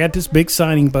happened. I got this big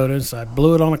signing bonus. I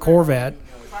blew it on a Corvette,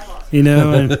 and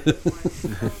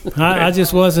I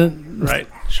just wasn't right.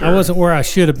 Sure. I wasn't where I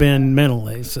should have been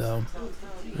mentally. So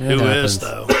who is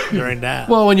though during that?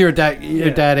 Well, when you're at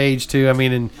that age too, I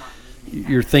mean, and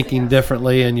you're thinking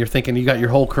differently, and you're thinking you got your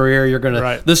whole career. You're gonna.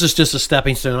 Right. This is just a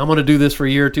stepping stone. I'm going to do this for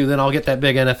a year or two, then I'll get that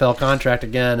big NFL contract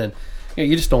again, and.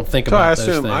 You just don't think about those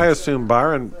things. I assume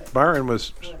Byron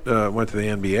was went to the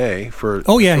NBA for.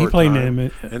 Oh yeah, he played time. in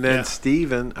it. And then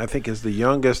Steven, I think, is the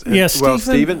youngest. Yeah,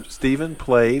 Steven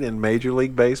played in Major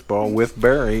League Baseball with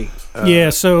Barry.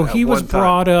 So he was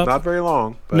brought up. Not very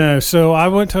long. But. No, so I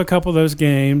went to a couple of those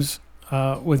games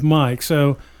with Mike.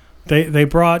 So they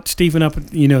brought Steven up,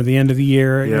 the end of the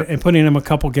year and put in him a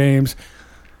couple games.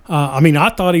 I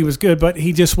thought he was good, but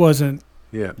he just wasn't.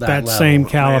 Yeah, that same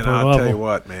caliber man, I'll level. Tell you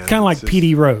what, man, kind of like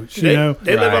P.D. Roach. They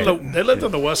lived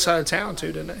on the west side of town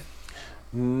too, didn't they?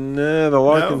 No, the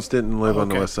Larkins didn't live on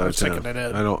the west side of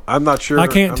town. I'm not sure. I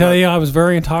can't tell you. I was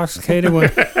very intoxicated when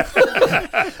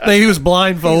he was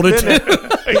blindfolded.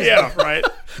 Yeah, right.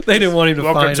 They didn't want him to.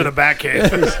 Welcome to the back cave.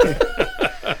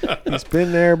 He's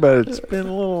been there, but it's been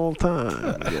a little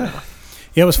time. Yeah.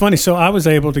 Yeah, it was funny. So I was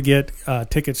able to get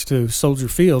tickets to Soldier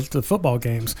Field to the football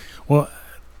games. Well.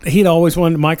 Mike always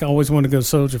wanted to go to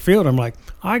Soldier Field. I'm like,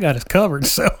 I got it covered.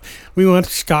 So we went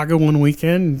to Chicago one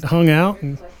weekend and hung out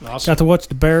and got to watch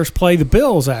the Bears play the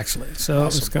Bills, actually. So it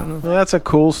was kind of... Well, that's a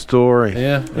cool story.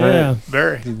 Yeah. Yeah.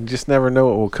 Very. You just never know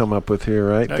what we'll come up with here,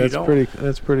 right? No,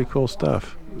 that's pretty cool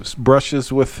stuff.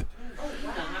 Brushes with...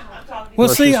 Well,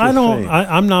 see,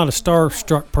 I'm not a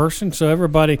star-struck person, so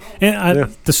everybody...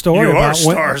 And the story you about... You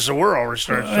are stars, so we're all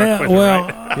star-struck with you,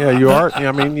 right? Yeah, you are.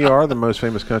 I mean, you are the most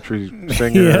famous country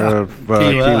singer of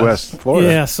Key West, Florida.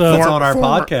 Yeah, so... That's on our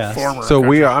podcast. So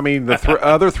we are... I mean, the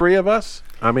other three of us,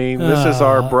 this is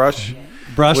our brush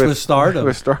with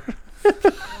stardom.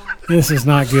 This is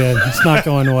not good. It's not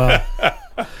going well.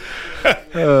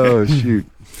 Oh, shoot.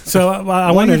 So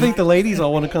why do you think the ladies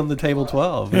all want to come to table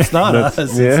 12? It's not us.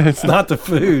 It's not the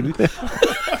food. It's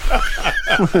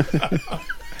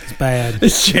bad.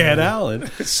 It's Chad Allen.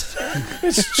 It's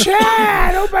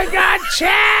Chad. Oh my God,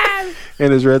 Chad!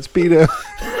 And his red Speedo.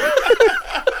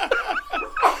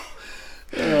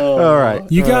 All right.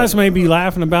 You guys may be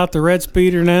laughing about the red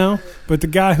speeder now, but the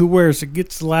guy who wears it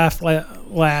gets to laugh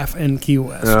in Key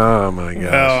West. Oh, my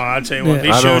gosh. Oh, I tell you what, if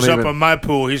he shows up on my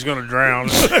pool, he's going to drown.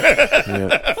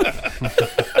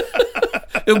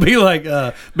 It'll be like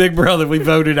Big Brother, we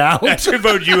voted out. We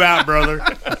voted you out, brother.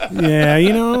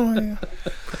 Yeah,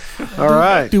 All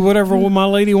right. Do whatever my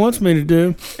lady wants me to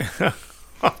do.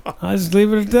 I just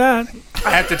leave it at that.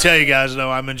 I have to tell you guys,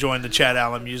 though, I'm enjoying the Chad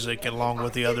Allen music along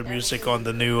with the other music on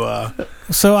the new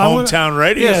Hometown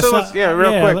Radio. Yeah,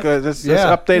 real quick, let's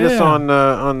update us on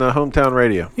the Hometown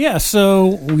Radio. Yeah,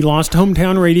 so we launched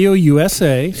Hometown Radio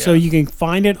USA, so you can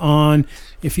find it on,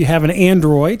 if you have an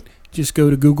Android, just go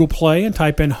to Google Play and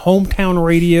type in Hometown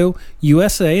Radio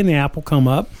USA, and the app will come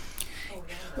up.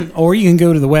 Or you can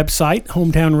go to the website,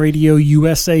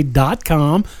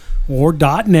 hometownradiousa.com. or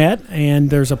 .net,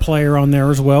 and there's a player on there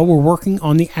as well. We're working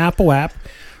on the Apple app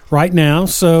right now,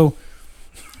 so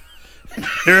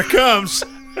here it comes.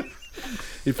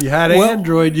 If you had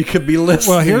Android, you could be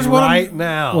listening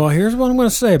now. Well, here's what I'm going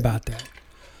to say about that.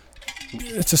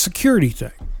 It's a security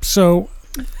thing. So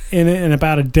in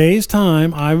about a day's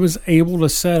time, I was able to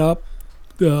set up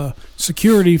the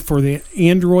security for the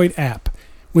Android app,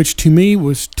 which to me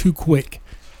was too quick.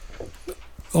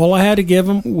 All I had to give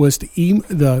them was the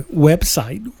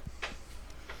website,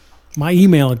 my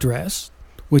email address,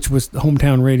 which was the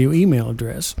Hometown Radio email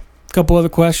address, a couple other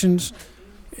questions,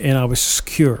 and I was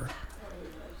secure.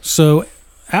 So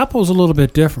Apple's a little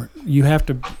bit different. You have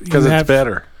to because it's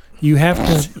better. You have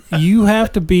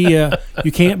to be a.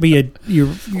 You can't be a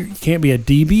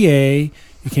DBA.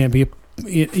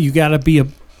 You got to be a.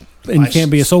 And you can't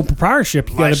be a sole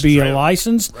proprietorship. You got to be a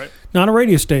licensed, not a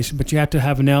radio station, but you have to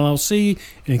have an LLC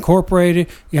and incorporate it.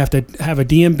 You have to have a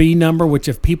DMB number, which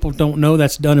if people don't know,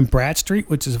 that's done in Bradstreet,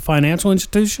 which is a financial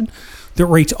institution that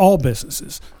rates all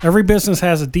businesses. Every business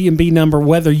has a DMB number,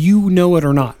 whether you know it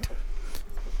or not.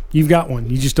 You've got one.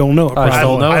 You just don't know it. I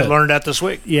learned that this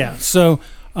week. Yeah. So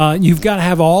you've got to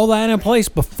have all that in place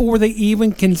before they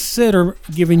even consider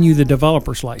giving you the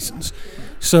developer's license.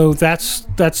 So that's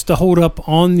the hold up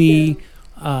on the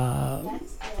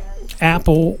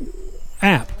Apple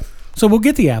app. So we'll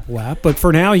get the Apple app, but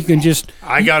for now you can just...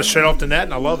 I got it straight off the net,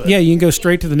 and I love it. Yeah, you can go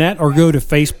straight to the net or go to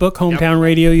Facebook, Hometown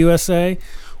Radio USA.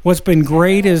 What's been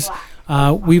great is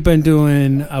we've been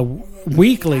doing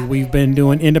weekly. We've been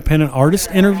doing independent artist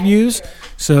interviews.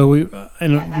 So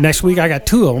and next week I got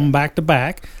 2 of them back to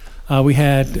back. We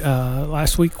had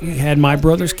last week we had My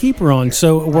Brother's Keeper on,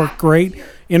 so it worked great.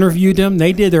 Interviewed them.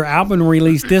 They did their album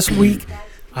release this week.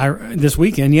 This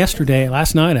weekend,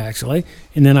 last night actually,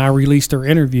 and then I released their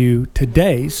interview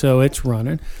today, so it's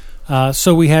running.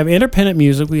 So we have independent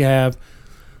music. We have,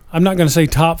 I'm not going to say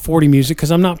top 40 music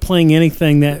because I'm not playing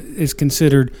anything that is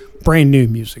considered brand new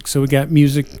music. So we got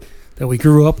music that we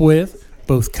grew up with,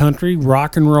 both country,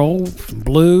 rock and roll,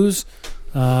 blues.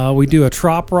 We do a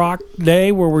trop rock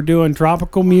day where we're doing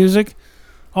tropical music.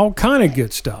 All kind of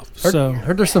good stuff.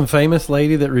 Heard there's some famous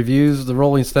lady that reviews the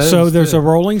Rolling Stones. So there's a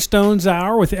Rolling Stones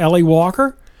hour with Ellie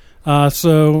Walker.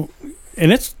 And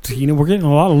it's we're getting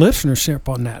a lot of listenership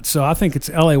on that. So I think it's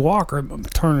Ellie Walker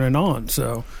turning it on.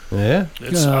 So yeah,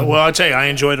 well, I'll tell you, I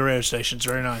enjoy the radio station. It's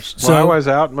very nice. So I was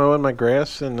out mowing my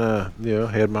grass and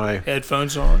had my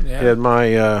headphones on. Yeah. Had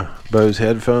my Bose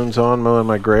headphones on, mowing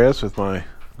my grass with my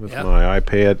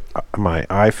iPad, my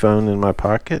iPhone in my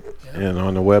pocket. And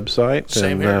on the website.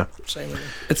 Same here. Same here.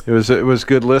 It was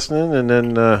good listening, and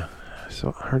then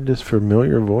so I heard this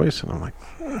familiar voice, and I'm like,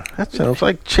 that sounds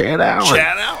like Chad Allen.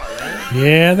 Chad Allen.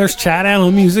 Yeah, there's Chad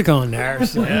Allen music on there.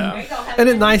 So. Yeah. And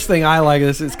the nice thing I like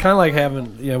is it's kind of like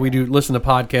having, we do listen to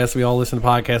podcasts. We all listen to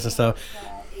podcasts and stuff.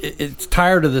 It's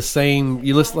tired of the same.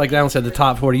 You listen, like Alan said, the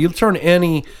top 40. You turn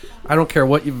any. I don't care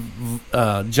what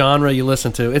genre you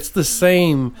listen to. It's the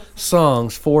same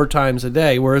songs 4 times a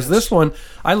day. Whereas this one,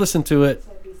 I listen to it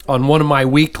on one of my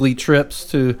weekly trips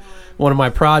to one of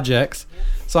my projects.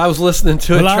 So I was listening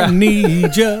to it. I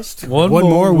need just one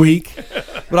more week.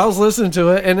 But I was listening to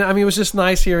it, and I mean, it was just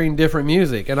nice hearing different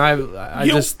music. And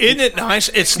isn't it nice?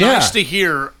 It's nice to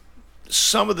hear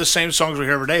some of the same songs we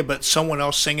hear every day, but someone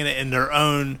else singing it in their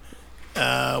own.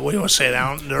 What do you want to say it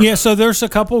out? Yeah, so there's a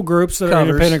couple groups that are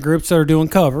independent groups that are doing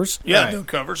covers. Yeah, doing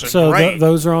covers. So great.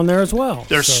 Those are on there as well.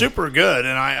 They're super good,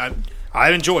 and I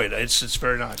enjoy it. It's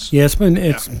very nice. Yeah, it's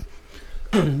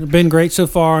been great so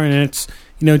far, and it's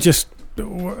just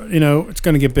it's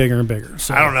going to get bigger and bigger.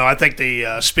 So. I don't know. I think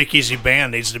the Speakeasy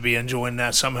Band needs to be enjoying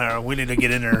that somehow. We need to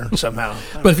get in there somehow.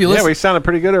 But if you listen, we sounded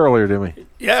pretty good earlier, didn't we?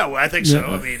 Yeah, well, I think so.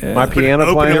 I mean, my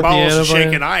piano player, balls and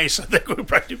shaking ice. I think we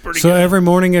probably do pretty good. So every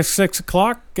morning at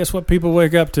 6:00, guess what people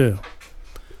wake up to?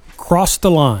 Cross the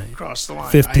line.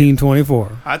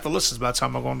 1524. I have to listen by the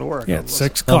time I'm going to work. Yeah, it's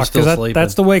 6 o'clock because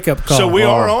that's the wake up call. So we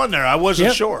are on there. I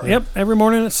wasn't sure. Yep, every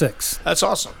morning at 6. That's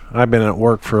awesome. I've been at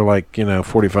work for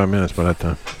 45 minutes by that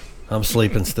time. I'm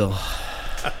sleeping still.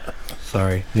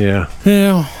 Sorry. Yeah.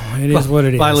 Yeah, it is what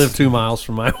it is. I live 2 miles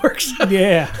from my work. So.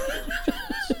 Yeah.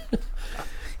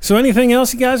 So anything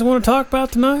else you guys want to talk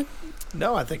about tonight?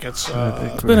 No, I think it's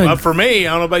been for me.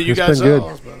 I don't know about you guys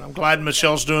else, but I'm glad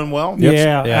Michelle's doing well.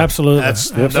 Yep. Yeah, absolutely.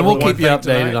 And we'll keep you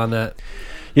updated on that.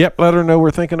 Yep, let her know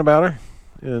we're thinking about her,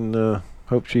 and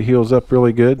hope she heals up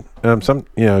really good.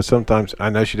 Sometimes I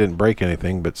know she didn't break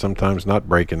anything, but sometimes not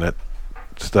breaking that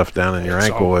stuff down in your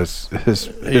ankle is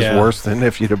worse than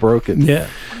if you'd have broke it. Yeah.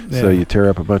 So you tear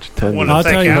up a bunch of tendons. I'll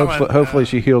tell you, hopefully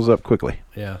she heals up quickly.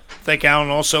 Yeah. Thank Alan.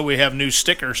 Also, we have new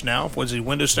stickers now. Was it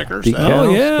window stickers?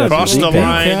 Decals. Yeah. Cross the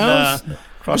line.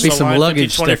 Cross the line.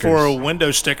 Luggage 24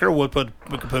 window sticker. We could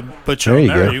put you on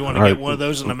there. Go. You want to get one of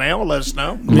those in the mail? Let us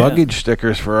know. Luggage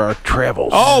stickers for our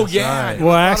travels. Oh yeah.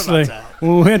 Well, actually,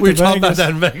 we were talking about that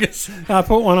in Vegas. I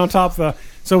put one on top of the.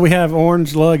 So we have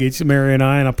orange luggage, Mary and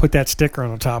I put that sticker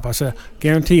on the top. I said,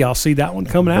 guarantee I'll see that one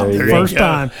coming out the first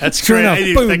time. That's sure great.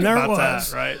 enough, boom, think there about it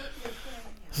was. That, right?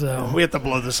 So we have to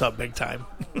blow this up big time.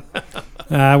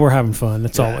 We're having fun.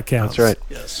 That's all that counts. That's right.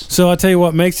 Yes. So I'll tell you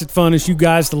what makes it fun is you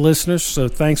guys, the listeners. So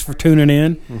thanks for tuning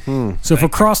in. Mm-hmm. So for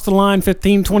Cross the Line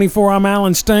 1524, I'm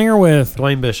Alan Stanger with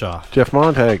Dwayne Bischoff, Jeff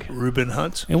Montag, Reuben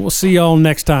Hunt, and we'll see y'all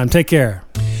next time. Take care.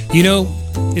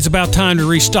 It's about time to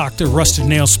restock the Rusted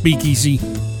Nail Speakeasy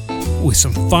with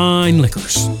some fine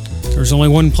liquors. There's only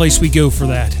one place we go for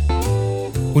that.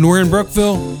 When we're in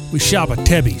Brookville, we shop at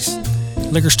Tebby's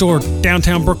liquor store,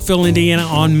 downtown Brookville, Indiana,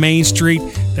 on Main Street.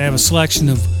 They have a selection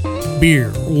of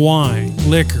beer, wine,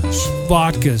 liquors,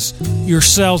 vodkas, your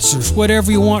seltzers,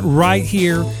 whatever you want right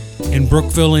here in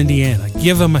Brookville, Indiana.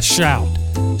 Give them a shout.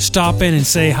 Stop in and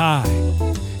say hi.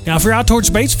 Now, if you're out towards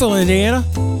Batesville, Indiana,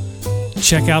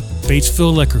 check out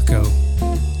Batesville Liquor Co.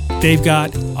 They've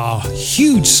got a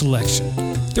huge selection.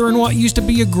 They're in what used to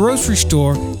be a grocery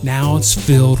store. Now it's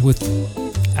filled with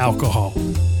alcohol.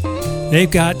 They've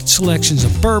got selections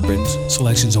of bourbons,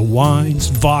 selections of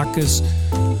wines, vodkas,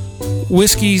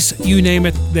 whiskeys, you name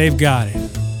it, they've got it.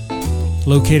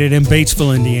 Located in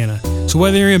Batesville, Indiana. So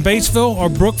whether you're in Batesville or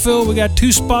Brookville, we got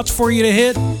 2 spots for you to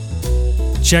hit.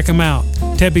 Check them out.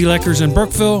 Ted B. Liquors in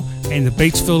Brookville and the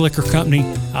Batesville Liquor Company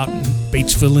out in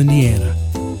Batesville, Indiana.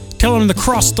 Tell them the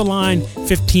Cross the Line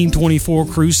 1524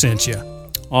 crew sent you.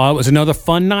 Oh, it was another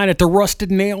fun night at the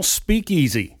Rusted Nail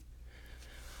Speakeasy.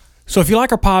 So if you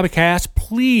like our podcast,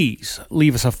 please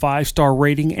leave us a 5-star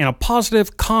rating and a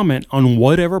positive comment on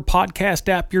whatever podcast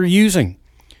app you're using.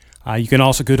 You can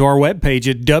also go to our webpage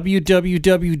at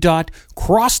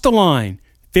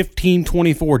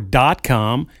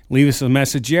www.crosstheline1524.com. Leave us a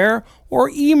message there or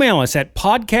email us at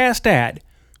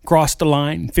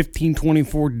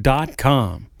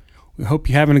podcast@crosstheline1524.com. We hope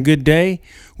you're having a good day.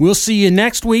 We'll see you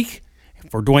next week.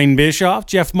 For Dwayne Bischoff,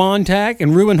 Jeff Montag,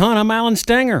 and Ruben Hunt, I'm Alan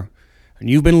Stenger. And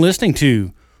you've been listening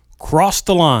to Cross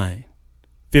the Line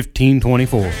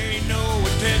 1524. Ain't no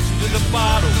attention to the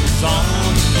bottles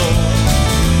on the floor.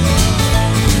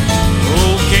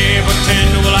 Okay,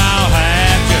 bartender, well, I'll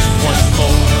have just one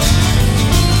more.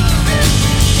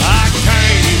 I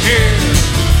came here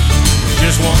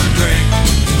just one drink,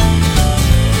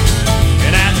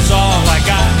 and that's all I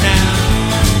got now,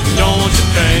 don't you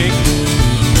think?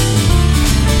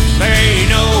 There ain't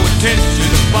no attention to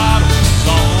the bottles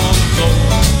on the floor.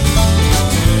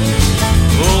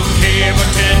 Okay,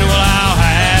 bartender, well, I'll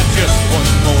have just one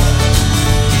more.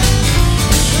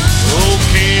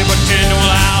 Okay, bartender, well,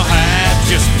 I'll have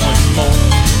just one more.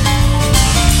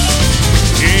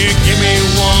 Yeah, give me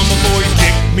one before you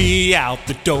kick me out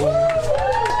the door.